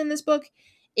attention in this book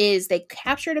is they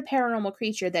captured a paranormal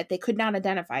creature that they could not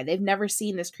identify. They've never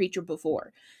seen this creature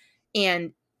before.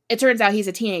 And it turns out he's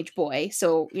a teenage boy,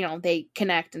 so, they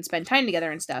connect and spend time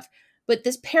together and stuff. But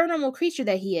this paranormal creature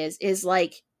that he is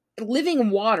like living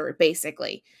water,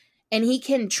 basically. And he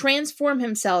can transform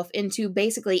himself into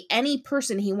basically any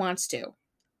person he wants to.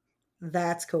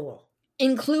 That's cool.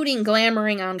 Including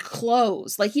glamoring on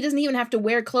clothes. Like, he doesn't even have to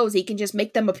wear clothes. He can just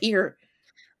make them appear.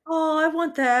 Oh, I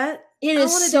want that. It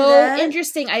is so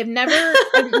interesting. I've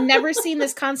never seen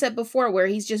this concept before, where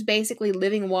he's just basically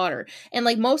living water. And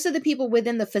like, most of the people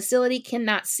within the facility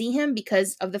cannot see him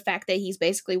because of the fact that he's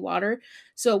basically water.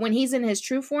 So when he's in his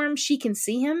true form, she can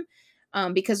see him.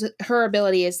 Because her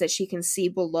ability is that she can see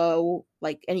below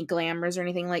like any glamours or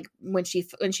anything. Like when she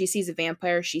sees a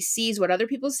vampire, she sees what other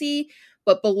people see,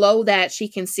 but below that she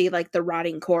can see like the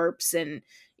rotting corpse and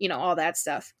all that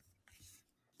stuff.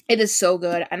 It is so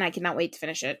good, and I cannot wait to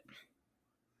finish it.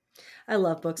 I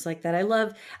love books like that. I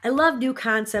love new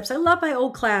concepts. I love my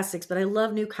old classics, but I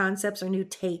love new concepts or new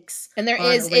takes. And there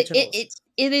is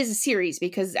it is a series,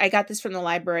 because I got this from the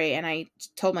library, and I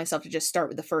told myself to just start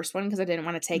with the first one because I didn't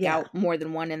want to take out more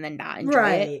than one and then not enjoy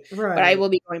it. Right. But I will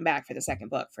be going back for the second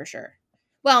book for sure.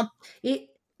 Well,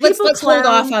 let's hold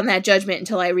off on that judgment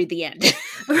until I read the end.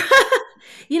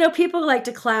 People like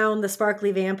to clown the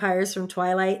sparkly vampires from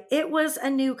Twilight. It was a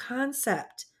new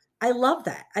concept. I love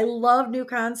that. I love new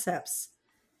concepts,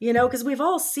 because we've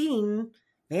all seen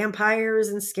vampires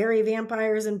and scary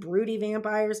vampires and broody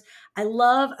vampires. I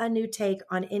love a new take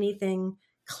on anything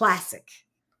classic.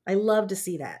 I love to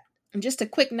see that. And just a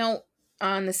quick note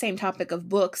on the same topic of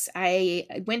books, I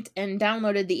went and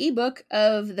downloaded the ebook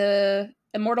of the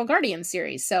Immortal Guardian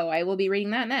series, so I will be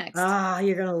reading that next.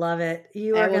 You're gonna love it.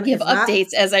 I will give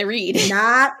updates as I read.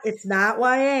 It's not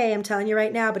YA, I'm telling you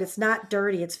right now, but it's not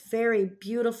dirty. It's very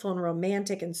beautiful and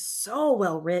romantic and so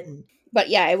well written. But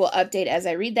yeah, I will update as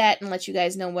I read that and let you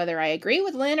guys know whether I agree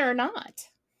with Lynn or not.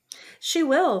 She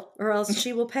will, or else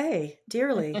she will pay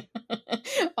dearly.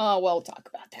 Oh, we'll talk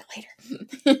about that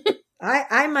later.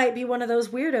 I might be one of those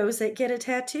weirdos that get a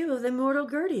tattoo of the Immortal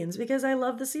Guardians because I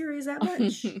love the series that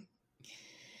much.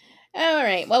 All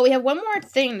right. Well, we have one more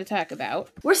thing to talk about.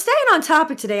 We're staying on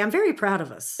topic today. I'm very proud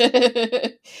of us.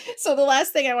 So the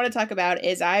last thing I want to talk about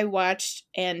is I watched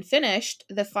and finished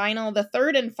the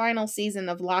third and final season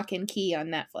of Lock and Key on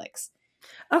Netflix.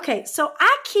 Okay. So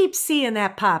I keep seeing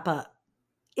that pop up.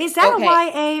 Is that Okay.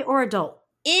 a YA or adult?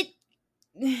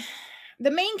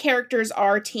 The main characters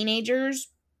are teenagers,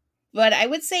 but I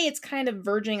would say it's kind of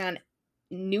verging on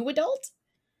new adult,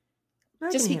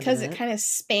 just because it kind of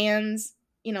spans,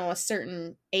 a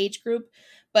certain age group.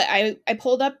 But I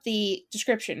pulled up the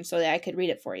description so that I could read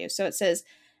it for you. So it says,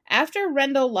 after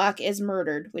Rendell Locke is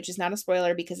murdered, which is not a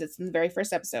spoiler because it's in the very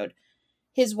first episode,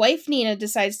 his wife Nina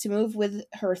decides to move with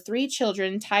her 3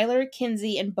 children, Tyler,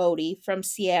 Kinsey, and Bodie, from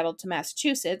Seattle to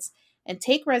Massachusetts and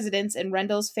take residence in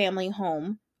Rendell's family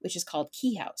home, which is called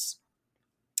Key House.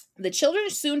 The children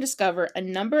soon discover a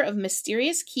number of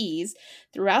mysterious keys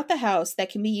throughout the house that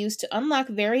can be used to unlock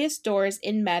various doors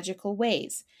in magical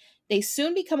ways. They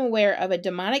soon become aware of a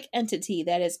demonic entity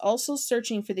that is also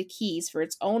searching for the keys for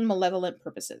its own malevolent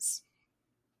purposes.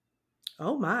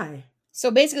 Oh my.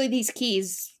 So basically these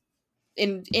keys,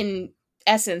 in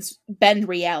essence, bend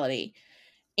reality.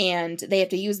 And they have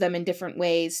to use them in different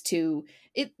ways to...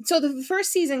 So the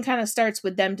first season kind of starts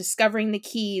with them discovering the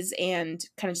keys and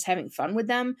kind of just having fun with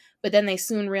them. But then they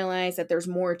soon realize that there's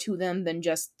more to them than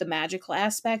just the magical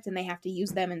aspect. And they have to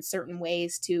use them in certain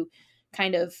ways to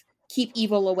kind of keep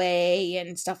evil away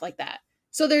and stuff like that.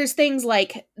 So there's things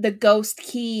like the ghost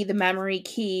key, the memory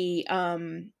key.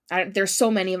 There's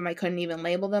so many of them I couldn't even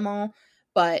label them all.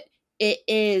 But it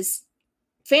is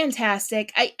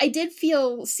fantastic. I did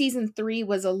feel season 3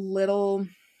 was a little...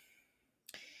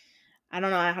 I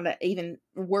don't know how to even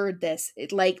word this.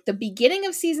 Like, the beginning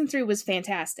of season 3 was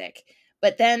fantastic,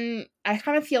 but then I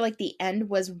kind of feel like the end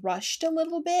was rushed a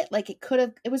little bit. Like, it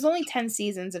was only 10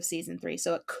 seasons of season 3,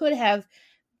 so it could have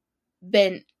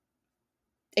been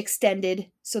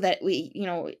extended so that we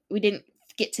didn't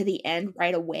get to the end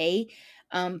right away.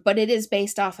 But it is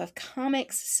based off of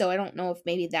comics, so I don't know if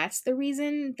maybe that's the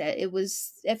reason that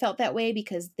it felt that way,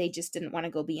 because they just didn't want to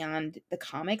go beyond the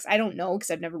comics. I don't know, because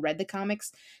I've never read the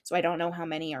comics, so I don't know how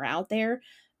many are out there,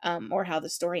 or how the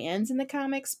story ends in the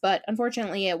comics. But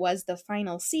unfortunately, it was the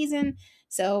final season,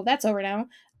 so that's over now.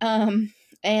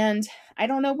 And I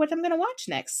don't know what I'm going to watch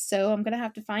next, so I'm going to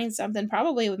have to find something,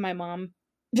 probably with my mom,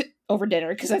 over dinner,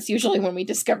 because that's usually when we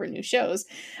discover new shows.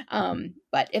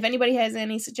 But if anybody has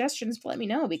any suggestions, let me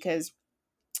know, because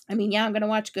I'm going to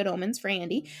watch Good Omens for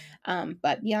Andy.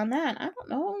 But beyond that, I don't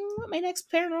know what my next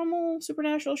paranormal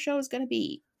supernatural show is going to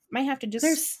be. Might have to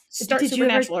just start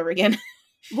Supernatural over again.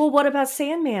 Well, what about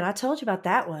Sandman? I told you about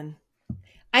that one.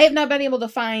 I have not been able to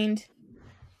find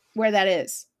where that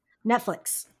is.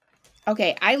 Netflix.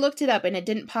 Okay, I looked it up and it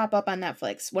didn't pop up on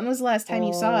Netflix. When was the last time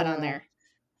you saw it on there?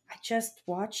 I just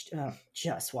watched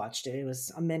it. It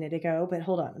was a minute ago, but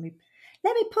hold on.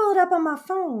 Let me pull it up on my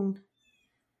phone.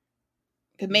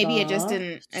 But maybe it just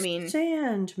didn't,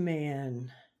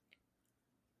 Sandman.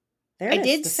 I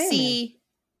did see...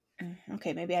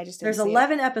 Okay, maybe I just didn't. There's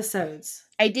 11 episodes.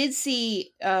 I did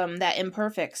see that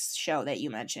Imperfects show that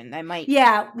you mentioned. We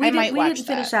didn't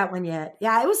finish that one yet.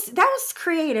 Yeah, that was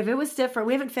creative. It was different.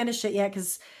 We haven't finished it yet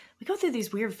because we go through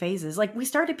these weird phases. Like, we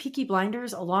started Peaky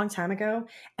Blinders a long time ago,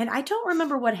 and I don't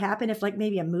remember what happened, if like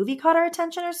maybe a movie caught our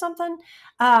attention or something.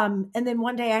 And then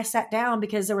one day I sat down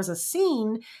because there was a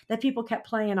scene that people kept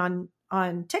playing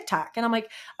on TikTok, and I'm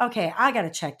like, okay, I got to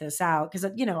check this out, because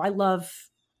I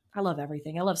love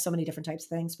everything. I love so many different types of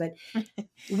things, but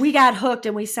we got hooked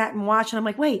and we sat and watched, and I'm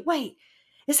like, wait,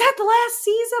 is that the last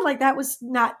season? Like, that was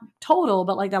not total,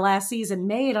 but like the last season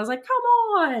made. I was like,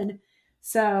 come on.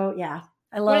 So yeah,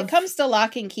 when it comes to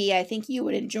Lock and Key, I think you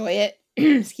would enjoy it.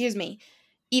 Excuse me.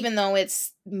 Even though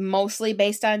it's mostly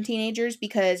based on teenagers,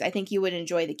 because I think you would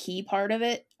enjoy the key part of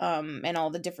it, and all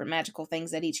the different magical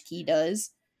things that each key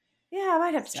does. Yeah, I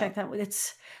might have to check that.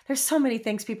 There's so many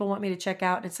things people want me to check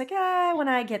out. It's like, when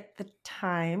I get the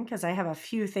time, because I have a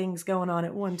few things going on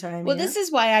at one time. Well, this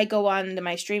is why I go on to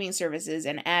my streaming services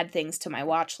and add things to my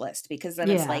watch list, because then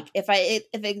it's like, if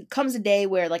it comes a day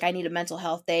where like I need a mental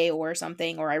health day or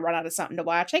something, or I run out of something to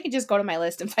watch, I can just go to my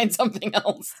list and find something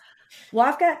else. Well,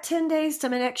 I've got 10 days to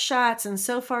my next shots, and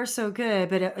so far so good.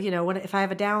 But if I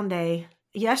have a down day,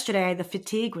 yesterday the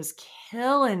fatigue was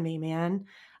killing me, man.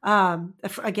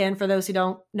 Again, for those who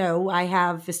don't know, I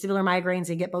have vestibular migraines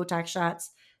and get Botox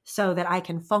shots so that I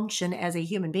can function as a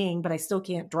human being, but I still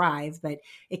can't drive, but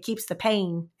it keeps the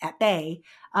pain at bay.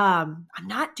 I'm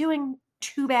not doing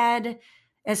too bad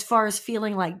as far as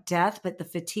feeling like death, but the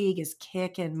fatigue is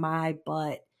kicking my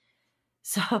butt.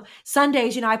 So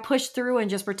Sundays, I push through and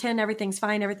just pretend everything's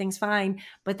fine.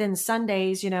 But then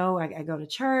Sundays, I go to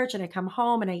church and I come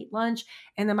home and I eat lunch,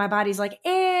 and then my body's like,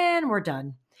 and we're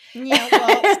done. Yeah,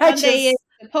 well, Sunday is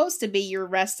supposed to be your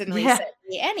rest and reset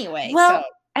day anyway. Well,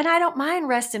 And I don't mind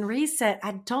rest and reset.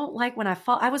 I don't like when I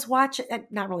fall. I was watching,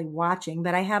 not really watching,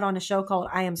 but I had on a show called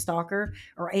I Am Stalker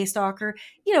or A Stalker,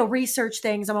 research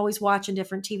things. I'm always watching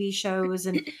different TV shows.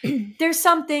 And there's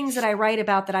some things that I write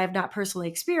about that I have not personally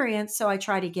experienced. So I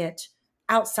try to get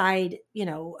outside,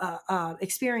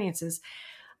 experiences.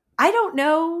 I don't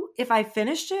know if I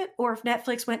finished it or if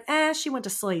Netflix went, she went to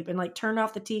sleep and like turned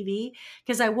off the TV.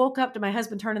 Because I woke up to my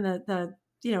husband turning the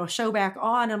show back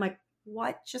on. I'm like,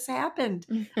 what just happened?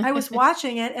 I was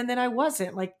watching it and then I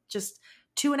wasn't, like, just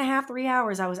 2.5, 3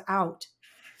 hours I was out.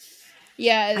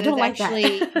 Yeah, I don't like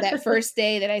actually that. that first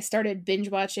day that I started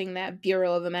binge watching that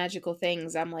Bureau of the Magical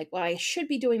Things, I'm like, well, I should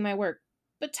be doing my work.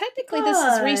 But technically this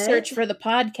is research for the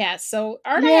podcast, so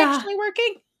aren't I actually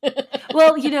working?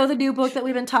 Well, the new book that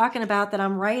we've been talking about that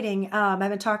I'm writing, I've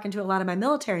been talking to a lot of my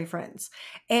military friends.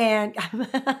 And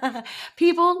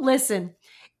people, listen,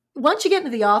 once you get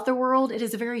into the author world, it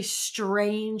is a very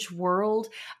strange world.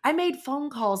 I made phone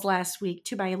calls last week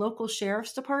to my local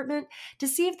sheriff's department to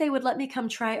see if they would let me come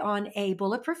try on a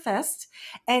Bulletproof vest.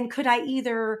 And could I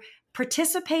either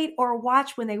participate or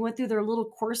watch when they went through their little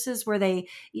courses where they,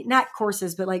 not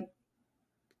courses, but like,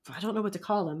 I don't know what to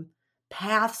call them,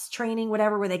 paths, training,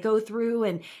 whatever, where they go through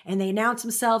and they announce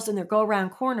themselves and they go around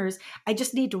corners. I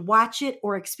just need to watch it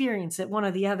or experience it, one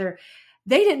or the other.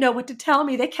 They didn't know what to tell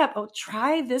me. They kept,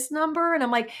 try this number. And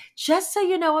I'm like, just so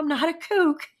you know, I'm not a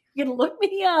kook. You're going to look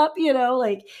me up,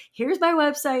 like, here's my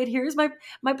website. Here's my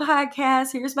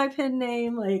podcast. Here's my pen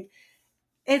name. Like,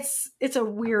 it's a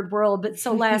weird world. But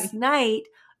so last night,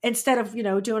 instead of,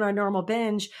 doing our normal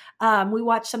binge, we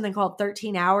watched something called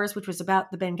 13 Hours, which was about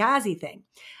the Benghazi thing.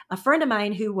 A friend of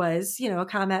mine who was, a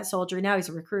combat soldier, now he's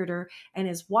a recruiter, and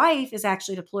his wife is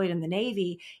actually deployed in the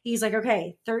Navy. He's like,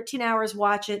 okay, 13 hours,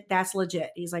 watch it. That's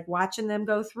legit. He's like, watching them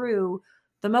go through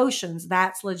the motions.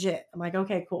 That's legit. I'm like,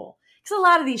 okay, cool. Because a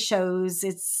lot of these shows,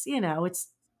 it's, it's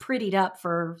prettied up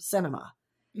for cinema.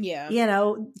 Yeah.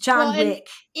 John Wick.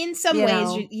 In some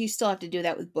ways, you still have to do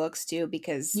that with books too,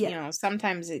 because,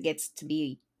 sometimes it gets to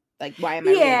be like, why am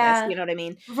I reading this? You know what I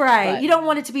mean? Right. But you don't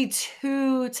want it to be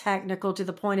too technical to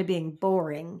the point of being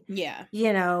boring. Yeah.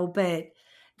 But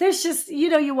there's just,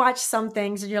 you watch some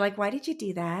things and you're like, why did you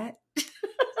do that?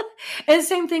 And the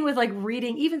same thing with like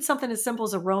reading, even something as simple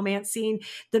as a romance scene.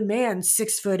 The man's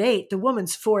 6'8", the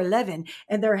woman's 4'11",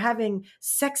 and they're having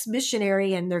sex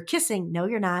missionary and they're kissing. No,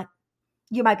 you're not.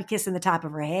 You might be kissing the top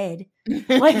of her head.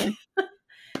 Like,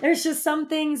 there's just some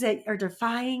things that are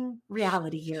defying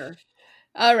reality here.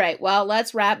 All right. Well,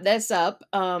 let's wrap this up.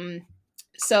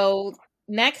 So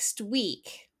next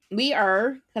week we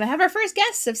are going to have our first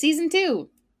guests of season 2.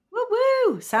 Woo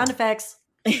woo! Sound effects.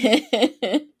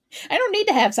 I don't need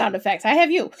to have sound effects. I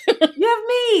have you. You have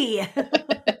me.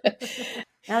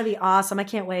 That'll be awesome. I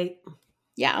can't wait.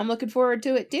 Yeah, I'm looking forward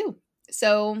to it too.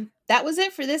 So that was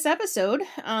it for this episode.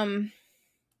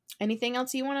 Anything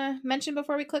else you want to mention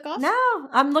before we click off? No,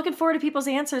 I'm looking forward to people's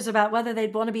answers about whether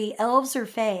they'd want to be elves or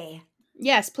fae.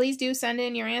 Yes, please do send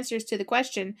in your answers to the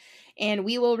question, and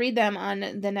we will read them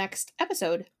on the next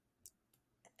episode.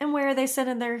 And where are they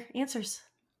sending their answers?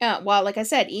 Well, like I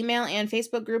said, email and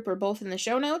Facebook group are both in the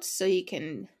show notes, so you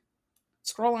can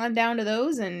scroll on down to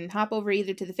those and hop over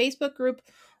either to the Facebook group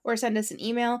or send us an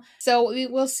email. So we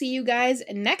will see you guys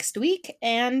next week,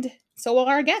 and so will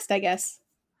our guest, I guess.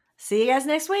 See you guys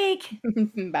next week.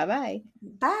 Bye-bye.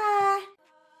 Bye.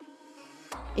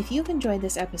 If you've enjoyed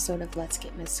this episode of Let's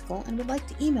Get Mystical and would like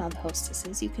to email the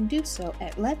hostesses, you can do so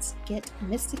at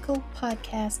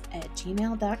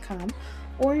letsgetmysticalpodcast@gmail.com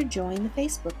or join the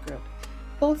Facebook group,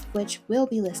 both of which will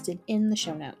be listed in the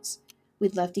show notes.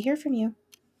 We'd love to hear from you.